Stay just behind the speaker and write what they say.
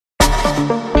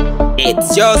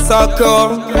It's your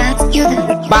circle,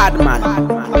 bad man.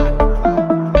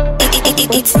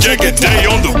 Day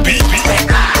on the beat.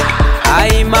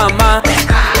 Ay mama,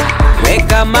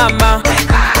 weka mama,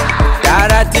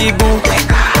 taratibu.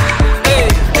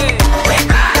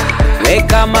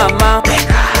 Weka mama,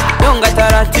 nyonga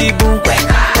taratibu.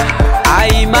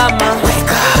 Ay mama,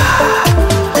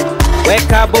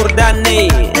 weka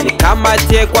burdani,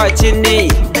 nikamatie kwa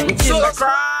chini.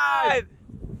 Subscribe.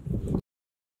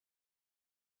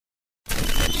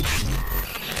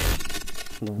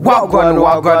 Wagwan,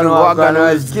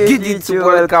 let's get into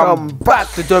welcome back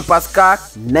to Joe&Pascal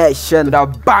Nation, the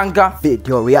banger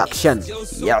video reaction.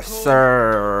 Yes,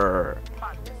 sir.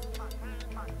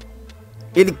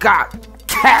 Ilkacase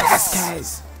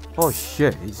Qays. Oh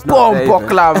shit, he's not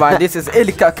Bomb man. This is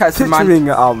Ilkacase man. Featuring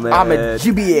Axmed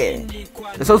Jibiye.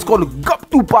 The song's called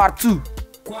Gobtu Part 2.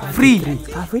 Free.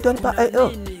 Have we done part 8?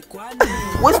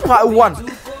 What's part 1?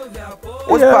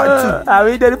 What's part 2? Have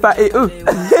we done part 8?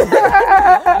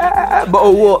 But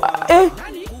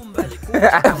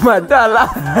Mandala.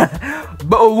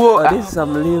 But this is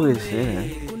some lyrics, yeah.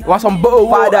 Want some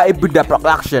Father Ibuda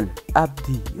production.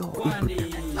 Abdi. Yo,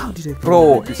 Ibuda. How did I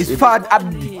bro, it's Fad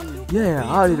Abdi. Yeah,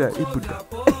 how did I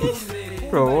Ibuda?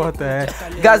 Bro, what the heck?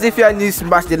 Guys, if you're new,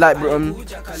 smash the like button,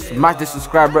 smash the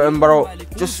subscribe button, bro.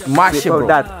 Just smash it, bro.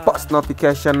 That post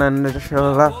notification and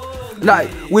like,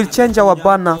 we'll change our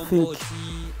banner, I think.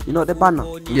 You know the banner?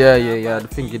 Yeah, the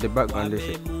thing in the background, this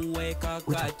shit. Which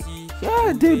one?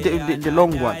 Yeah, the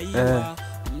long one.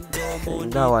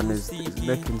 That one is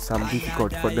making some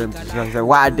difficult for them to say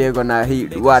why they're gonna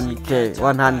hit 1K,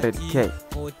 100K.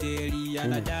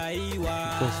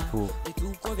 Just for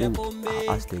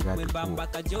as they got to put our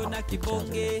pictures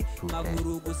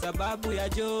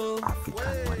to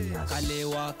African warriors.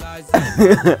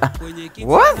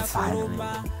 What?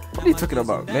 What are you talking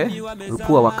about, man? We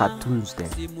put our cartoons there.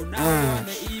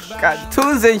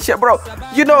 Cartoons and shit, bro.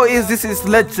 You know, this is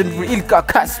legendary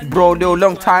Ilkacase, bro. They're a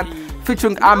long time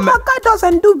featuring Ahmed. My guy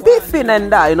doesn't do beefing and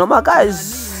that, you know. My guy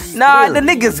is the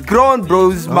nigga's grown, bro.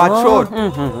 He's matured.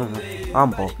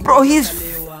 Bro, he's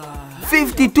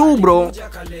 52, bro. I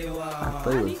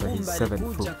thought he was he's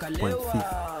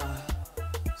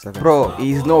 7'5". Bro,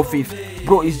 he's no 50.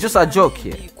 Bro, it's just a joke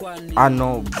here. I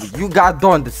know, you guys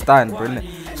don't understand, bro.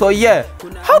 So yeah,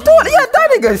 how tall? Yeah, that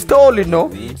nigga is tall, you know.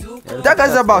 That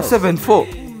guy's about 7'4".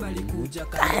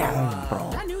 Damn,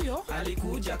 bro.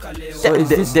 So is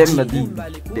this them?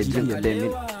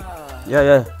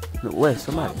 Yeah. No, where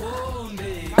Somali?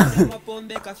 Come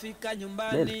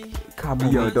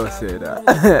on, don't say that.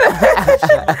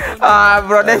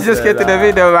 Bro, let's just get to the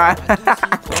video, man.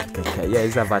 Okay, yeah,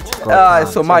 it's about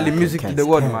Somali music in the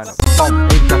world, man.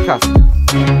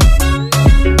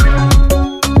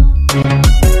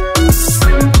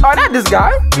 Oh, not this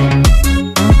guy.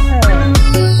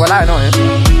 Well, I know him.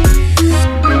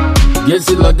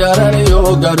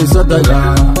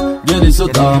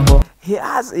 He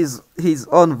has his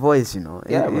own voice, you know.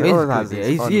 Yeah,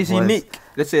 he's unique.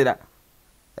 Let's say that.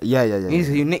 Yeah. He's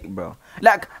unique, bro.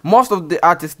 Like most of the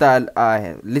artists that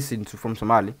I listen to from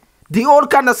Somali, they all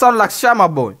kind of sound like Shama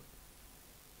Boy.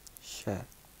 Shit.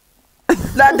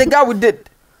 Like the guy we did.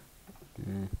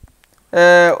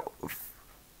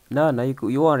 No,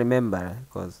 you won't remember,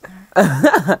 cause.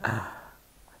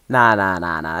 Nah.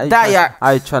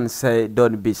 I trying to say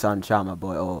don't be some Shama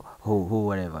Boy or who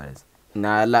whatever it is.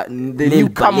 Nah, like the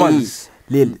newcomers.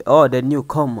 The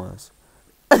newcomers.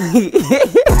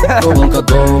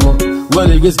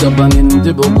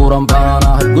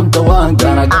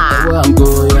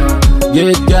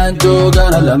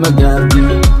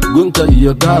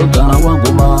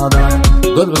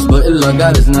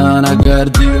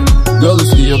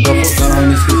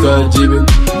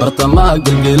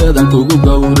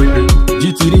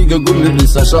 jitiriga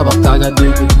gumicisa shabaqaga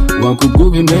dhigi waan ku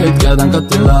gubi meedkaadan ka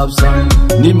tilaabsan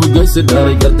nimugaysi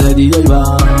dharay gardaadiyay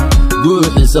baan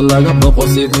guuxiisa laga boqo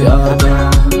sidii arda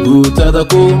guutada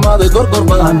kuumaday gorgor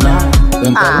baana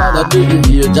intalada dhigi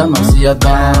iyo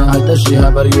jamacsiyada hadashi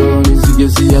habaryooni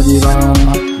sigeesiyadiida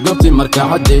gobti marka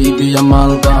cadaydiya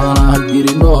maalbaana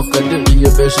girino afka dhigi iyo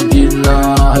beeshigiila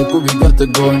hay kubi garta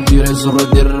goon jiray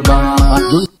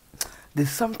suradirbaana. There's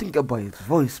something about his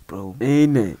voice, bro.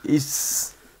 Ain't it?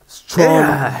 It's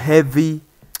strong, heavy.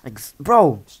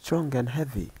 Bro, strong and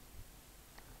heavy.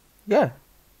 Yeah.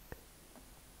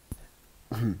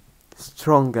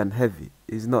 Strong and heavy.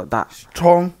 It's not that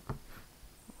strong.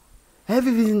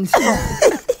 Heavy means strong.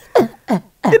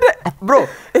 Bro,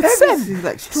 it says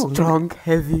like strong,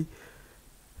 heavy.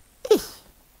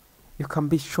 You can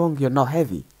be strong, you're not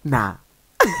heavy. Nah.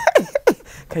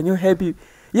 Can you heavy?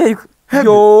 Yeah, you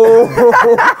Yo.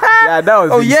 Yeah, that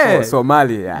was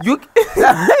Somali. Yeah. You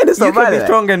can be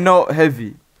strong and not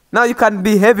heavy. No, you can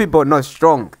be heavy but not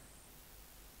strong.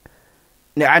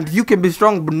 Yeah, and you can be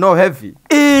strong but not heavy.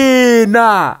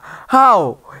 Nah.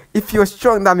 How? If you're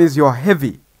strong, that means you're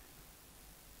heavy.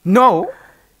 No.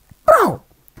 Bro.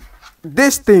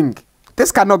 This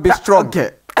cannot be strong.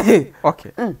 Okay.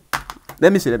 Okay.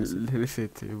 Let me see. Let me see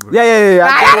it to you, bro. Yeah.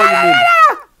 I get what you mean.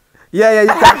 Yeah, you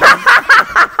can.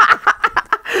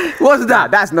 What's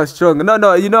that? That's not strong.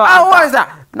 No, you know. What is that?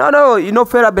 No, you know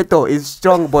Ferabeto is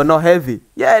strong but not heavy.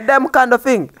 Yeah, them kind of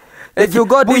thing. If you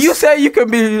got but this... you say you can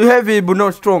be heavy but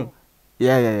not strong.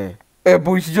 Yeah.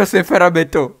 But you just say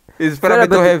Ferabeto. Is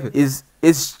Ferabeto heavy? Is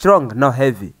strong, not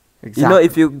heavy. Exactly. You know,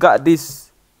 if you got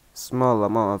this small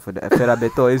amount of the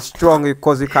Ferabeto, it's strong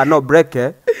because you cannot break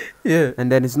it. Yeah.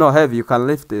 And then it's not heavy, you can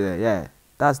lift it. Yeah.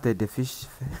 That's the definition.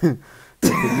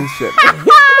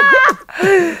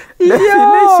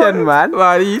 Definition, man.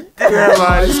 Wait,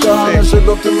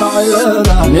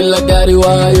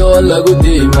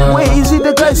 is it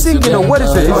the guy singing or what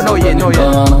is it? Oh, no, yeah.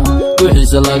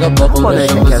 Come on,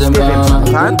 let's give him some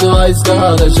time. Is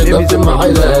that him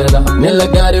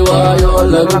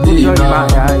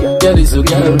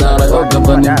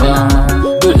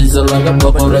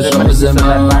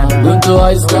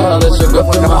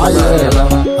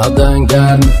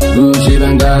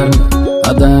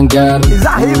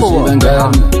or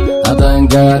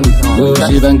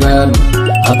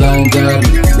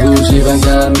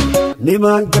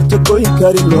niman garta goyn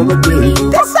karin looma geeyo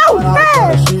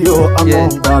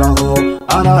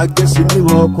anaa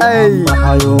gesinimo ku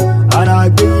maxayo anaa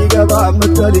geygaba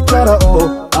matali kara oo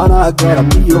anaa garab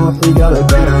iyo xigal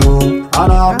garano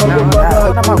anaa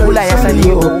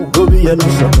marwabadayo gobiya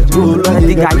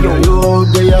nasabatuulahigayo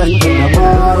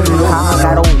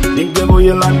gayaankanamaaro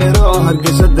ningamoyo landhero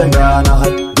hargesa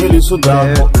dagaanahay gelisu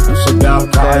daaqo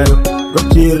usagaalkaayo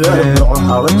gobtiiraco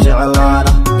hawa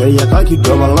jeclaana gayaqankii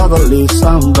gobolada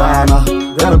liisaan baana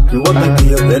garabkii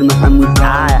waddankiiyo reer maxamud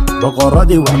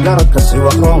boqoradii waxgaradka si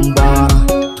waxroon baana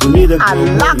tunida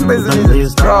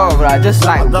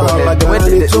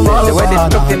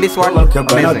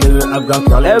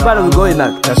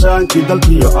kashaankii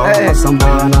dalkiiyo awlasan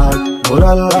baanahay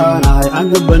muralaanahay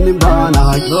angabanin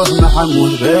baanahay ruux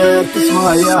maxamud reer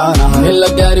kismaayaanahay in la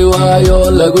gaari waayo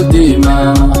lagu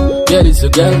diimaa gelisu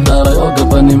geeldaray oo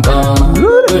gabanin baana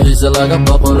wixiise laga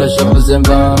baqo rasho xuseen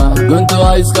baana guntu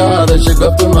ha iska hadasha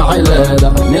gobtu maxay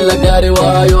leedahay nin la gaari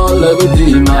waayo lagu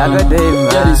diimaa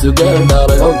gelisu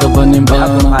geeldaray oo gabanin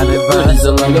baana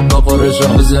wixiise laga baqo rasho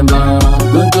xuseen baana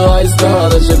guntu ha iska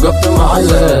hadasha gobtu maxay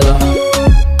leedahay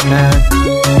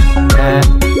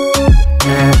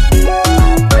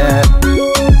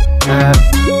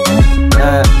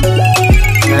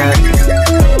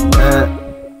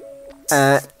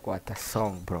What a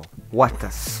song, bro. What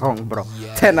a song, bro.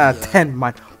 10 out of 10,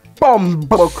 man.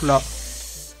 Bombo club.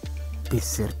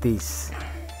 this?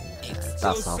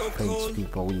 That's our French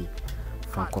people, we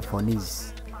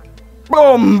Francophonies.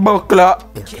 Bombo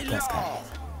club. Ilkacase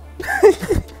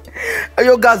Qays.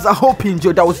 You guys, I hope you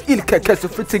enjoyed. That was Ilkacase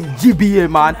Jibiye,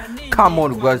 man. Come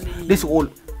on, guys. This all.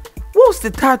 What's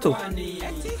the title?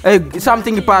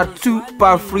 Something part 2,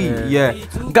 part 3. Yeah.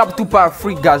 Gobtu part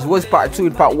 3, guys. What's part 2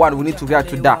 and part 1? We need to react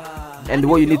to that. And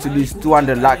what you need to do is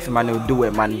 200 likes, man. We'll do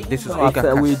it, man. This is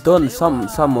Ilkacase. We've done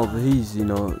some of his, you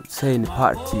know, saying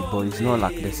party, but it's not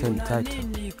like the same title.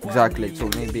 Exactly. So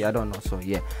maybe I don't know. So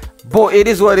yeah. But it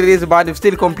is what it is, but I'm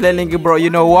still complaining, bro. You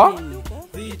know what?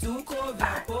 It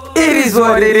is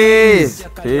what it is.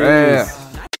 Peace.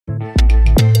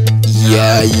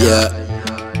 Yeah.